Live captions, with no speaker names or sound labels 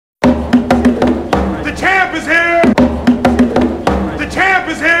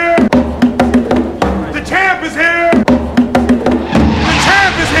is here! The champ is here! The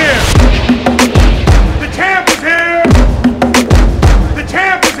champ is here! The champ is here! The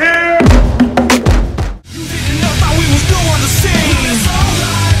champ is here! You didn't know how we was doing the scene. It's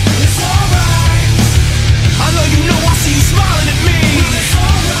alright, it's alright. I know you know I see you smiling at me. It's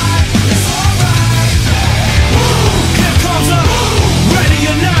alright, it's alright. Here comes the ready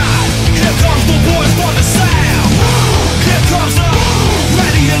or not. Here comes the boys for the sound. Here comes the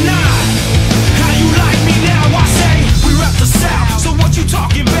ready or not. How you like me now? I say we rep the South. So what you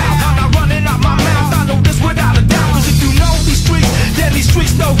talking about? I'm not running out my mouth. I know this without a doubt. 'Cause if you know these streets, then these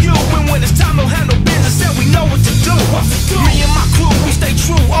streets know you. And when it's time to handle